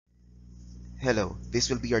Hello,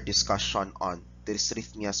 this will be your discussion on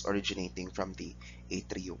dysrhythmias originating from the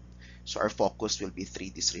atrium. So our focus will be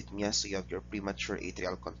three dysrhythmias. So you have your premature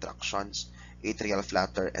atrial contractions, atrial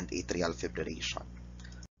flutter, and atrial fibrillation.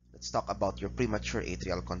 Let's talk about your premature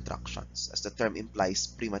atrial contractions. As the term implies,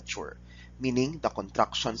 premature, meaning the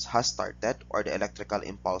contractions has started or the electrical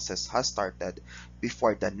impulses has started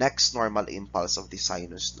before the next normal impulse of the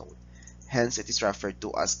sinus node. Hence, it is referred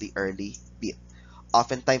to as the early beat.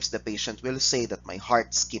 Oftentimes, the patient will say that my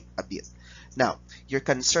heart skipped a beat. Now, your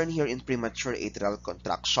concern here in premature atrial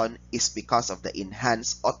contraction is because of the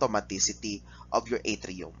enhanced automaticity of your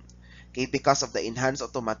atrium. Okay, because of the enhanced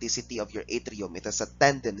automaticity of your atrium, it has a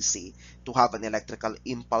tendency to have an electrical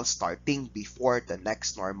impulse starting before the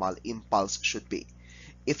next normal impulse should be.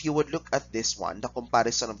 If you would look at this one, the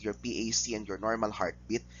comparison of your PAC and your normal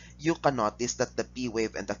heartbeat, you can notice that the P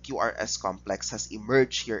wave and the QRS complex has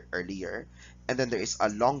emerged here earlier, and then there is a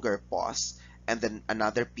longer pause, and then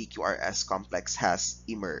another PQRS complex has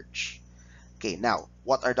emerged. Okay, now,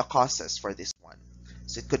 what are the causes for this one?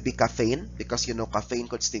 So it could be caffeine, because you know caffeine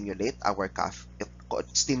could stimulate our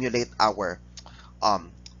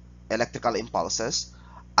um, electrical impulses,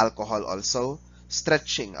 alcohol also,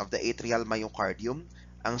 stretching of the atrial myocardium,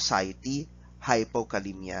 anxiety,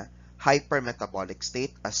 hypokalemia, hypermetabolic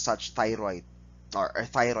state, as such thyroid or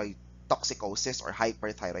thyroid toxicosis or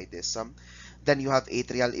hyperthyroidism. Then you have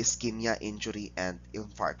atrial ischemia, injury, and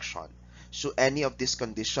infarction. So any of these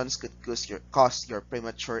conditions could cause your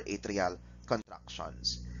premature atrial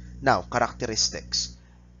contractions. Now, characteristics.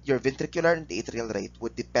 Your ventricular and atrial rate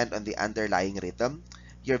would depend on the underlying rhythm.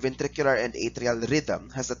 Your ventricular and atrial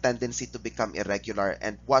rhythm has a tendency to become irregular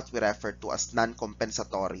and what we refer to as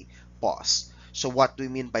non-compensatory pause. So what do we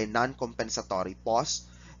mean by non-compensatory pause?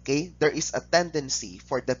 Okay, there is a tendency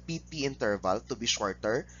for the PP interval to be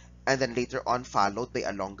shorter and then later on followed by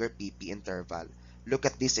a longer PP interval. Look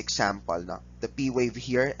at this example now. The P wave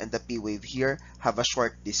here and the P wave here have a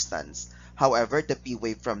short distance. However, the P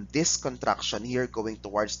wave from this contraction here going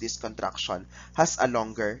towards this contraction has a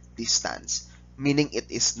longer distance, meaning it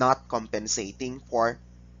is not compensating for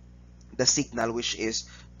the signal which is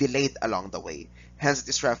delayed along the way. Hence, it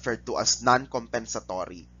is referred to as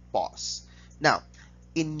non-compensatory pause. Now,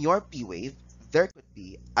 in your P wave, there could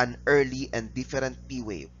be an early and different P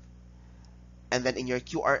wave. And then in your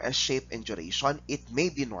QRS shape and duration, it may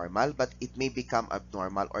be normal, but it may become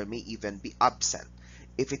abnormal or may even be absent.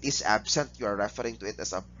 If it is absent, you are referring to it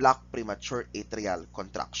as a block premature atrial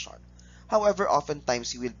contraction. However,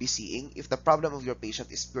 oftentimes you will be seeing, if the problem of your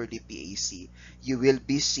patient is purely PAC, you will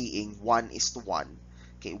be seeing 1:1.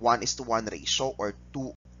 Okay, 1:1 ratio or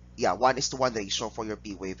 1:1 ratio for your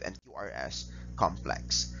P wave and QRS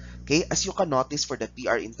complex. Okay, as you can notice for the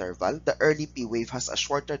PR interval, the early P wave has a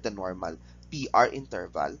shorter than normal PR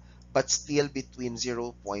interval, but still between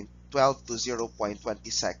 0.12 to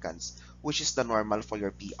 0.20 seconds, which is the normal for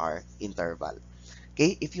your PR interval.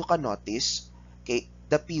 Okay, if you can notice, okay,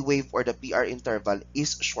 the P wave or the PR interval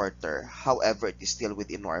is shorter, however, it is still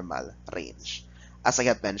within normal range. As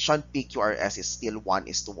I have mentioned, PQRS is still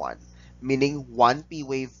 1:1, meaning one P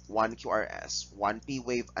wave, one QRS, one P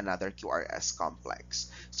wave, another QRS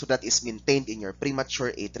complex. So that is maintained in your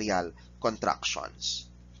premature atrial contractions.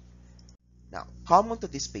 Now, common to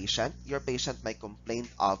this patient, your patient might complain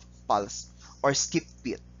of pulse or skip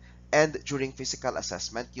beat. And during physical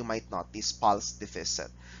assessment, you might notice pulse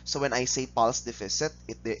deficit. So when I say pulse deficit,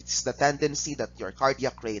 it's the tendency that your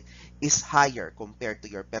cardiac rate is higher compared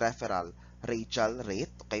to your peripheral radial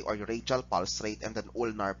rate, okay, or your radial pulse rate and then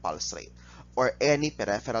ulnar pulse rate, or any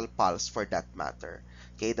peripheral pulse for that matter.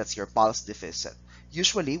 Okay, that's your pulse deficit.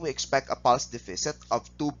 Usually, we expect a pulse deficit of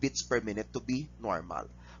 2 beats per minute to be normal.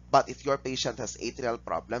 But if your patient has atrial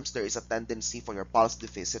problems, there is a tendency for your pulse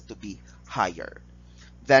deficit to be higher.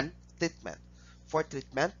 Then, treatment. For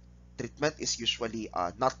treatment is usually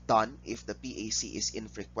not done if the PAC is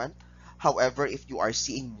infrequent. However, if you are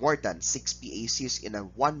seeing more than 6 PACs in a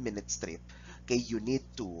 1-minute strip, okay, you need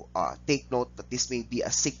to take note that this may be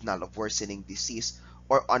a signal of worsening disease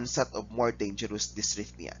or onset of more dangerous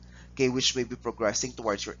dysrhythmia, okay, which may be progressing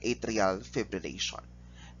towards your atrial fibrillation.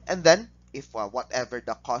 And then, if whatever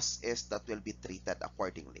the cause is, that will be treated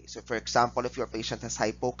accordingly. So, for example, if your patient has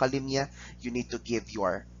hypokalemia, you need to give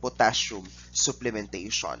your potassium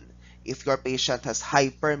supplementation. If your patient has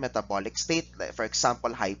hypermetabolic state, like for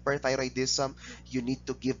example, hyperthyroidism, you need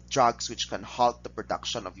to give drugs which can halt the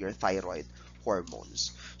production of your thyroid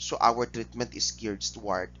hormones. So, our treatment is geared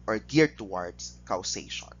towards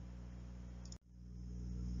causation.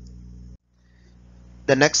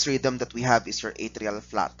 The next rhythm that we have is your atrial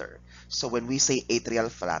flutter. So when we say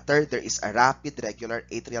atrial flutter, there is a rapid regular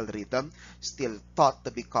atrial rhythm still thought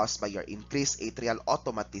to be caused by your increased atrial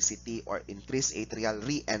automaticity or increased atrial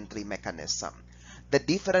re-entry mechanism. The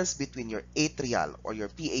difference between your atrial or your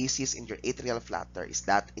PACs in your atrial flutter is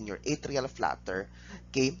that in your atrial flutter,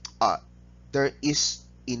 okay, there is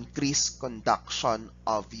increased conduction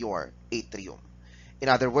of your atrium. In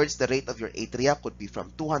other words, the rate of your atria could be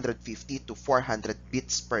from 250 to 400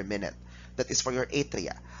 beats per minute. That is for your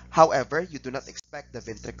atria. However, you do not expect the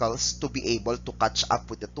ventricles to be able to catch up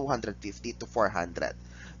with the 250 to 400.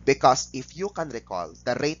 Because if you can recall,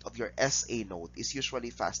 the rate of your SA node is usually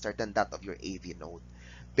faster than that of your AV node.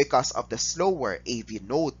 Because of the slower AV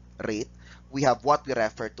node rate, we have what we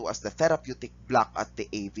refer to as the therapeutic block at the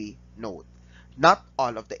AV node. Not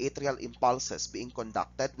all of the atrial impulses being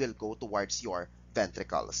conducted will go towards your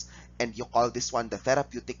ventricles, and you call this one the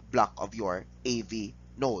therapeutic block of your AV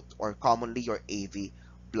node, or commonly your AV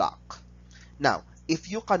block. Now,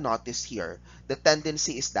 if you can notice here, the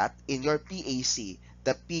tendency is that in your PAC,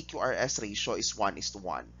 the PQRS ratio is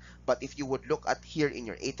 1:1. But if you would look at here in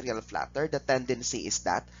your atrial flutter, the tendency is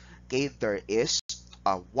that, okay, there is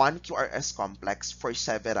one QRS complex for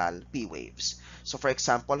several P waves. So for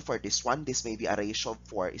example, for this one, this may be a ratio of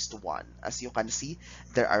 4:1. As you can see,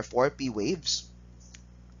 there are 4 P waves,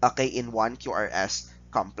 okay, in one QRS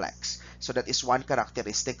complex. So that is one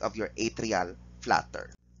characteristic of your atrial flutter.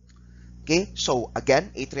 Okay, so again,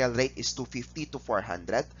 atrial rate is 250 to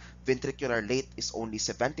 400. Ventricular rate is only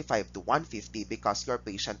 75 to 150 because your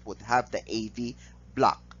patient would have the AV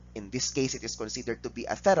block. In this case, it is considered to be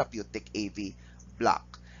a therapeutic AV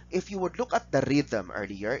block. If you would look at the rhythm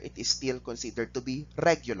earlier, it is still considered to be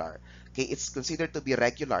regular. Okay, it's considered to be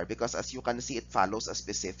regular because as you can see, it follows a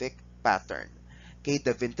specific pattern. Okay,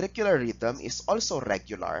 the ventricular rhythm is also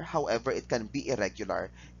regular. However, it can be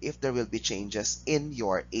irregular if there will be changes in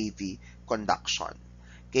your AV conduction.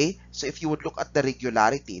 Okay, so if you would look at the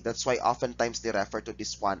regularity, that's why oftentimes they refer to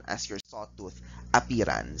this one as your sawtooth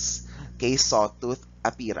appearance. Okay, sawtooth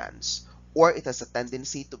appearance. Or it has a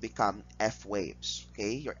tendency to become F waves.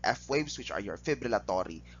 Okay, your F waves, which are your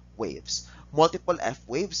fibrillatory waves. Multiple F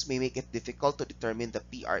waves may make it difficult to determine the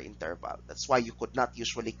PR interval. That's why you could not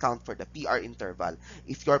usually count for the PR interval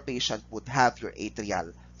if your patient would have your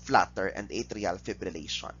atrial flutter and atrial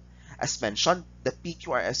fibrillation. As mentioned, the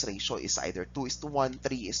PQRS ratio is either 2:1,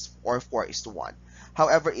 3 or 4:1.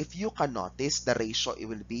 However, if you can notice, the ratio, it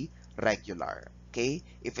will be regular. Okay?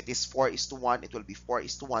 If it is 4:1, it will be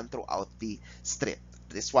 4:1 throughout the strip.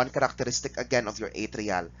 This is one characteristic again of your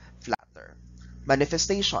atrial flutter.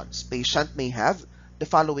 Manifestations. Patient may have the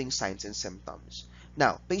following signs and symptoms.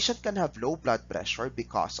 Now, patient can have low blood pressure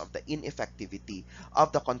because of the ineffectivity of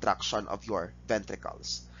the contraction of your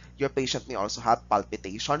ventricles. Your patient may also have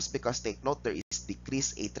palpitations because, take note, there is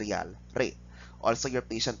decreased atrial rate. Also, your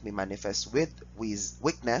patient may manifest with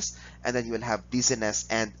weakness, and then you will have dizziness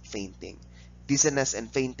and fainting. Dizziness and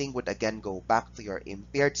fainting would again go back to your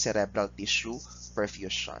impaired cerebral tissue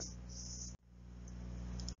perfusion.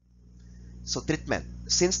 So treatment.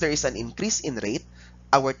 Since there is an increase in rate,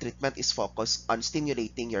 our treatment is focused on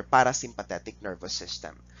stimulating your parasympathetic nervous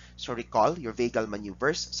system. So recall your vagal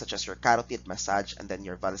maneuvers such as your carotid massage and then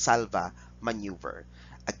your Valsalva maneuver.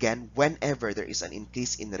 Again, whenever there is an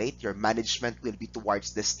increase in rate, your management will be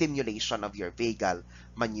towards the stimulation of your vagal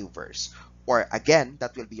maneuvers. Or again,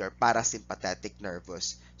 that will be your parasympathetic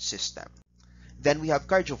nervous system. Then we have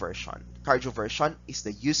cardioversion. Cardioversion is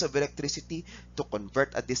the use of electricity to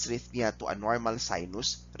convert a dysrhythmia to a normal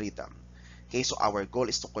sinus rhythm. Okay, so our goal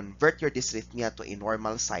is to convert your dysrhythmia to a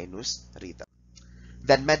normal sinus rhythm.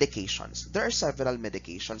 Then medications. There are several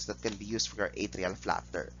medications that can be used for your atrial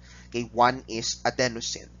flutter. Okay, one is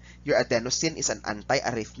adenosine. Your adenosine is an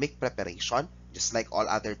anti-arrhythmic preparation, just like all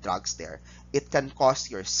other drugs there. It can cause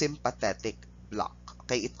your sympathetic block.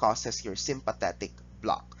 Okay, it causes your sympathetic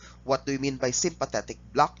block. What do you mean by sympathetic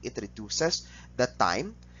block? It reduces the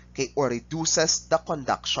time, okay, or reduces the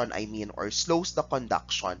conduction, or slows the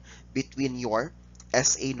conduction between your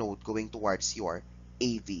SA node going towards your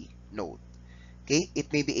AV node. Okay,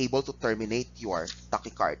 it may be able to terminate your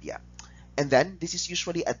tachycardia. And then, this is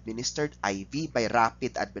usually administered IV by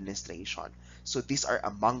rapid administration. So these are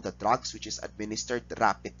among the drugs which is administered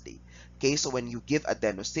rapidly. Okay, so when you give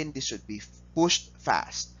adenosine, this should be pushed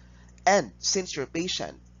fast. And since your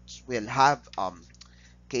patient will have,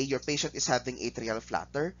 your patient is having atrial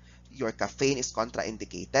flutter, your caffeine is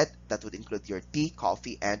contraindicated. That would include your tea,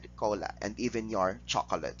 coffee, and cola, and even your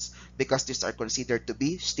chocolates, because these are considered to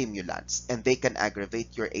be stimulants, and they can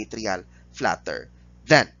aggravate your atrial flutter.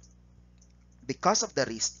 Then, because of the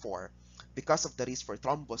risk for because of the risk for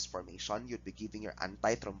thrombus formation, you'd be giving your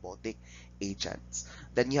antithrombotic agents.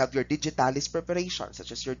 Then you have your digitalis preparation,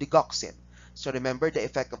 such as your digoxin. So remember, the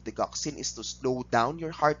effect of digoxin is to slow down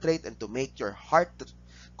your heart rate and to make your heart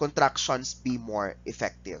contractions be more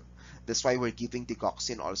effective. That's why we're giving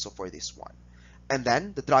digoxin also for this one. And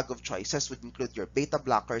then the drug of choices would include your beta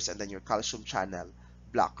blockers and then your calcium channel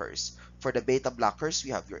blockers. For the beta blockers, we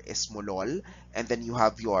have your esmolol and then you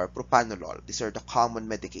have your propanolol. These are the common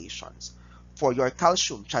medications. For your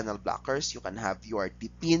calcium channel blockers, you can have your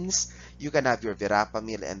dipins, you can have your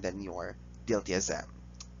verapamil, and then your diltiazem.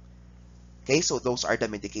 Okay, so those are the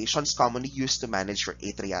medications commonly used to manage your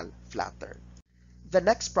atrial flutter. The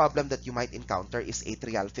next problem that you might encounter is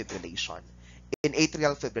atrial fibrillation. In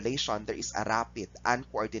atrial fibrillation, there is a rapid,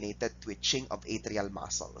 uncoordinated twitching of atrial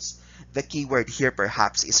muscles. The key word here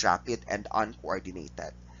perhaps is rapid and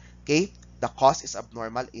uncoordinated. Okay, the cause is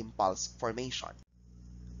abnormal impulse formation.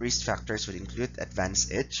 Risk factors would include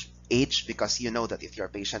advanced age because you know that if your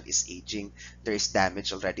patient is aging, there is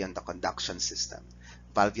damage already on the conduction system.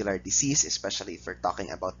 Valvular disease, especially if we're talking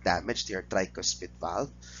about damage to your tricuspid valve,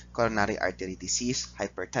 coronary artery disease,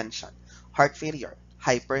 hypertension, heart failure.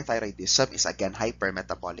 Hyperthyroidism is again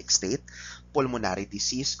hypermetabolic state. Pulmonary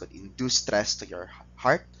disease could induce stress to your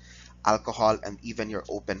heart, alcohol, and even your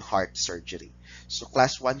open heart surgery. So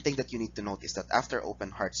class 1 thing that you need to note is that after open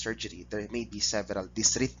heart surgery, there may be several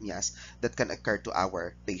dysrhythmias that can occur to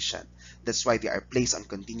our patient. That's why they are placed on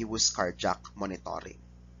continuous cardiac monitoring.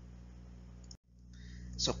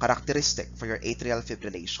 So characteristic for your atrial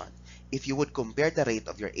fibrillation. If you would compare the rate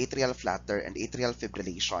of your atrial flutter and atrial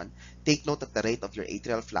fibrillation, take note that the rate of your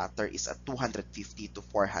atrial flutter is at 250 to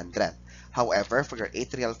 400. However, for your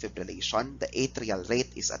atrial fibrillation, the atrial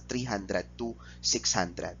rate is at 300 to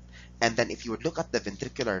 600. And then if you would look at the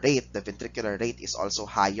ventricular rate is also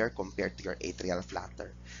higher compared to your atrial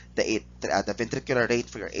flutter. The ventricular rate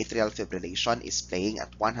for your atrial fibrillation is playing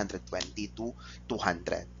at 120 to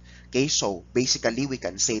 200. Okay, so basically we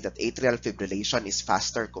can say that atrial fibrillation is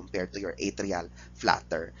faster compared to your atrial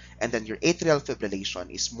flutter. And then your atrial fibrillation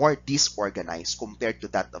is more disorganized compared to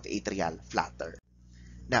that of atrial flutter.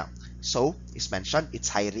 Now, so as mentioned, it's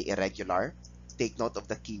highly irregular. Take note of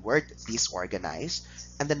the keyword disorganized.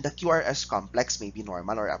 And then the QRS complex may be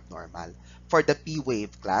normal or abnormal. For the P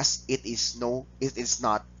wave class, it is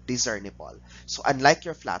not discernible. So unlike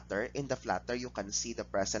your flutter, in the flutter you can see the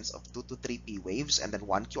presence of 2 to 3 P waves and then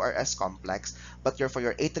 1 QRS complex. But for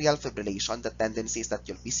your atrial fibrillation, the tendency is that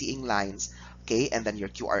you'll be seeing lines, okay, and then your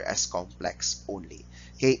QRS complex only.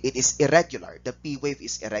 Okay, it is irregular. The P wave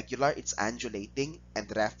is irregular, it's undulating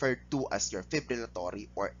and referred to as your fibrillatory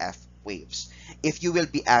or F waves. If you will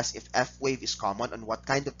be asked if F wave is common on what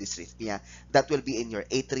kind of dysrhythmia, that will be in your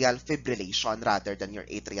atrial fibrillation rather than your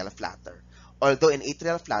atrial flutter. Although in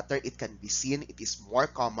atrial flutter, it can be seen, it is more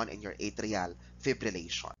common in your atrial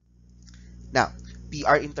fibrillation. Now,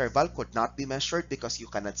 PR interval could not be measured because you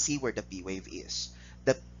cannot see where the P wave is.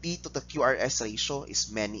 The P to the QRS ratio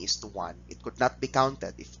is many is to 1. It could not be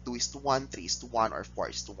counted if 2 is to 1, 3 is to 1, or 4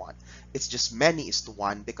 is to 1. It's just many is to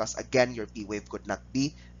 1 because again, your P wave could not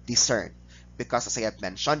be discerned. Because as I have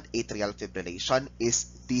mentioned, atrial fibrillation is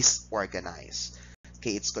disorganized.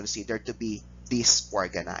 Okay, it's considered to be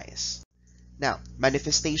disorganized. Now,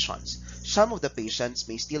 manifestations. Some of the patients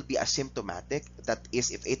may still be asymptomatic, that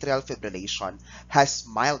is if atrial fibrillation has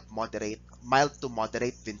mild to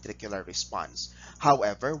moderate ventricular response.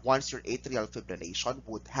 However, once your atrial fibrillation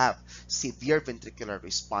would have severe ventricular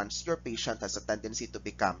response, your patient has a tendency to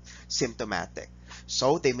become symptomatic.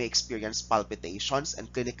 So they may experience palpitations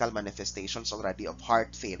and clinical manifestations already of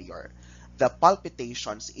heart failure. The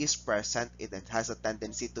palpitations is present and it has a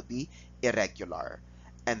tendency to be irregular.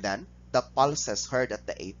 And then, the pulses heard at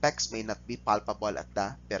the apex may not be palpable at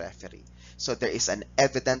the periphery. So there is an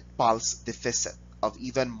evident pulse deficit of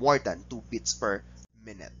even more than 2 beats per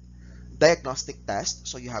minute. Diagnostic test,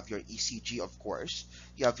 so you have your ECG of course,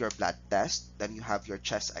 you have your blood test, then you have your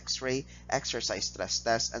chest x-ray, exercise stress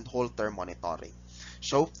test, and Holter monitoring.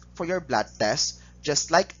 So for your blood test,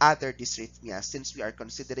 just like other dysrhythmias, since we are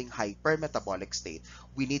considering hypermetabolic state,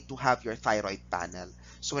 we need to have your thyroid panel.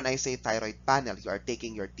 So when I say thyroid panel, you are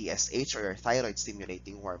taking your TSH or your thyroid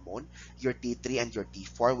stimulating hormone, your T3 and your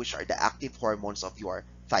T4, which are the active hormones of your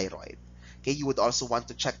thyroid. Okay, you would also want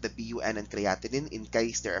to check the BUN and creatinine in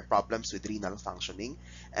case there are problems with renal functioning,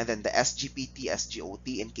 and then the SGPT,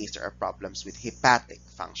 SGOT in case there are problems with hepatic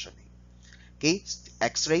functioning. Okay,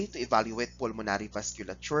 X-ray to evaluate pulmonary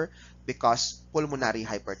vasculature because pulmonary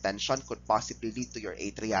hypertension could possibly lead to your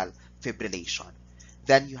atrial fibrillation.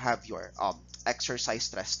 Then you have your exercise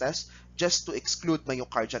stress test just to exclude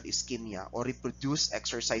myocardial ischemia or reproduce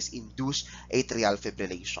exercise-induced atrial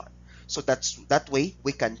fibrillation. So that way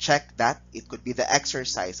we can check that it could be the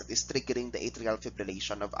exercise that is triggering the atrial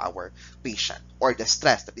fibrillation of our patient, or the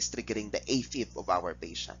stress that is triggering the AFib of our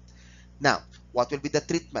patient. Now, what will be the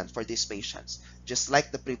treatment for these patients? Just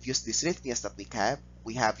like the previous dysrhythmias that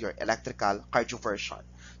we have your electrical cardioversion.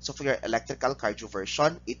 So for your electrical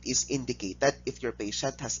cardioversion, it is indicated if your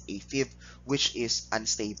patient has AFib which is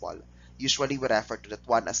unstable. Usually we refer to that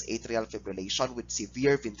one as atrial fibrillation with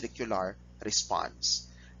severe ventricular response.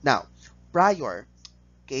 Now, prior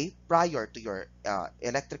to your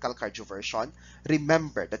electrical cardioversion,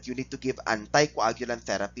 remember that you need to give anticoagulant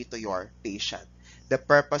therapy to your patient. The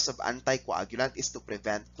purpose of anticoagulant is to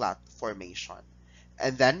prevent clot formation.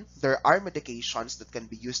 And then, there are medications that can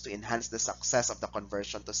be used to enhance the success of the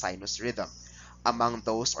conversion to sinus rhythm. Among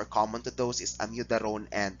those, or common to those, is amiodarone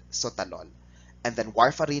and sotalol. And then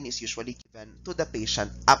warfarin is usually given to the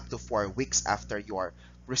patient up to 4 weeks after your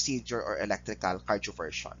procedure or electrical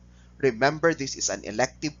cardioversion. Remember, this is an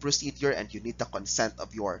elective procedure and you need the consent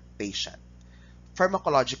of your patient.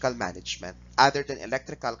 Pharmacological management. Other than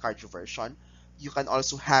electrical cardioversion, you can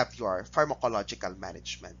also have your pharmacological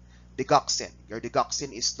management. Digoxin. Your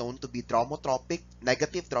digoxin is known to be dromotropic,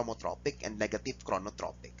 negative dromotropic, and negative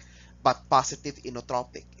chronotropic, but positive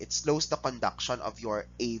inotropic. It slows the conduction of your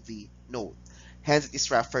AV node. Hence, it is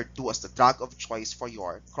referred to as the drug of choice for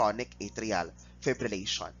your chronic atrial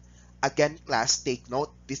fibrillation. Again, class, take note,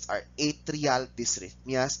 these are atrial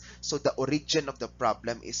dysrhythmias. So the origin of the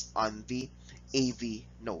problem is on the AV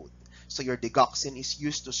node. So your digoxin is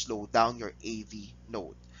used to slow down your AV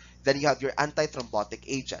node. Then you have your antithrombotic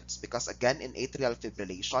agents, because again, in atrial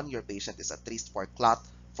fibrillation, your patient is at risk for clot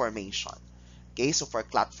formation. Okay, so for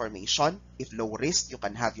clot formation, if low risk, you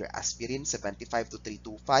can have your aspirin 75 to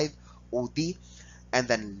 325 OD, and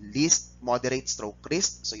then least moderate stroke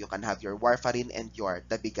risk, so you can have your warfarin and your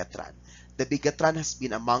dabigatran. Dabigatran has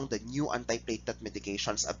been among the new antiplatelet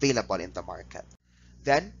medications available in the market.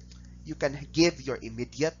 Then, you can give your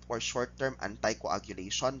immediate or short-term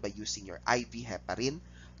anticoagulation by using your IV heparin,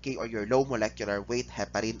 okay, or your low molecular weight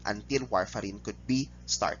heparin until warfarin could be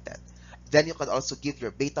started. Then you can also give your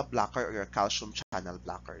beta blocker or your calcium channel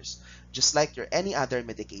blockers. Just like your any other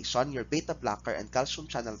medication, your beta blocker and calcium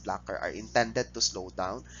channel blocker are intended to slow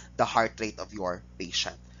down the heart rate of your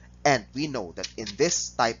patient. And we know that in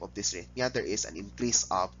this type of dysrhythmia, there is an increase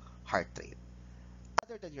of heart rate.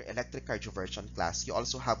 Other than your electric cardioversion class, you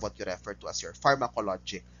also have what you refer to as your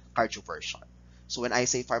pharmacologic cardioversion. So when I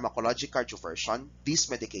say pharmacologic cardioversion, these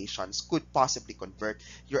medications could possibly convert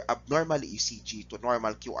your abnormal ECG to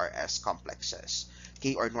normal QRS complexes,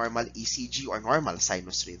 okay, or normal ECG or normal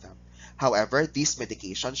sinus rhythm. However, these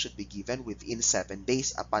medications should be given within 7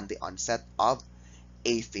 days upon the onset of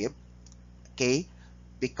AFib, okay,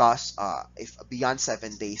 because if beyond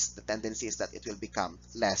 7 days, the tendency is that it will become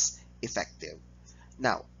less effective.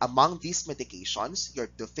 Now, among these medications, your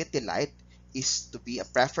dofetilide is to be a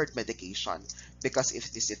preferred medication because it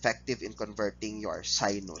is effective in converting your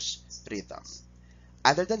sinus rhythm.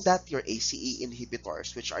 Other than that, your ACE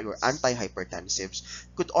inhibitors, which are your antihypertensives,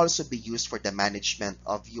 could also be used for the management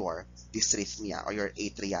of your dysrhythmia or your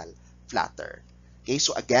atrial flutter. Okay,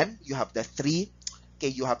 so again, you have the three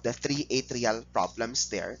atrial problems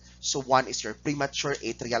there. So one is your premature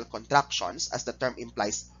atrial contractions, as the term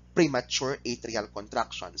implies, premature atrial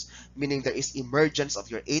contractions, meaning there is emergence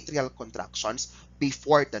of your atrial contractions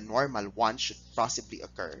before the normal one should possibly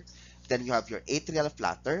occur. Then you have your atrial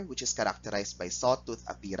flutter, which is characterized by sawtooth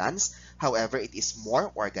appearance. However, it is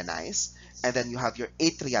more organized. And then you have your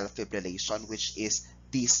atrial fibrillation, which is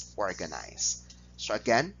disorganized. So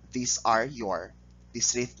again, these are your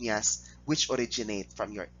dysrhythmias which originate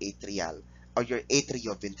from your atrial or your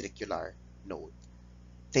atrioventricular node.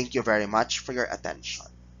 Thank you very much for your attention.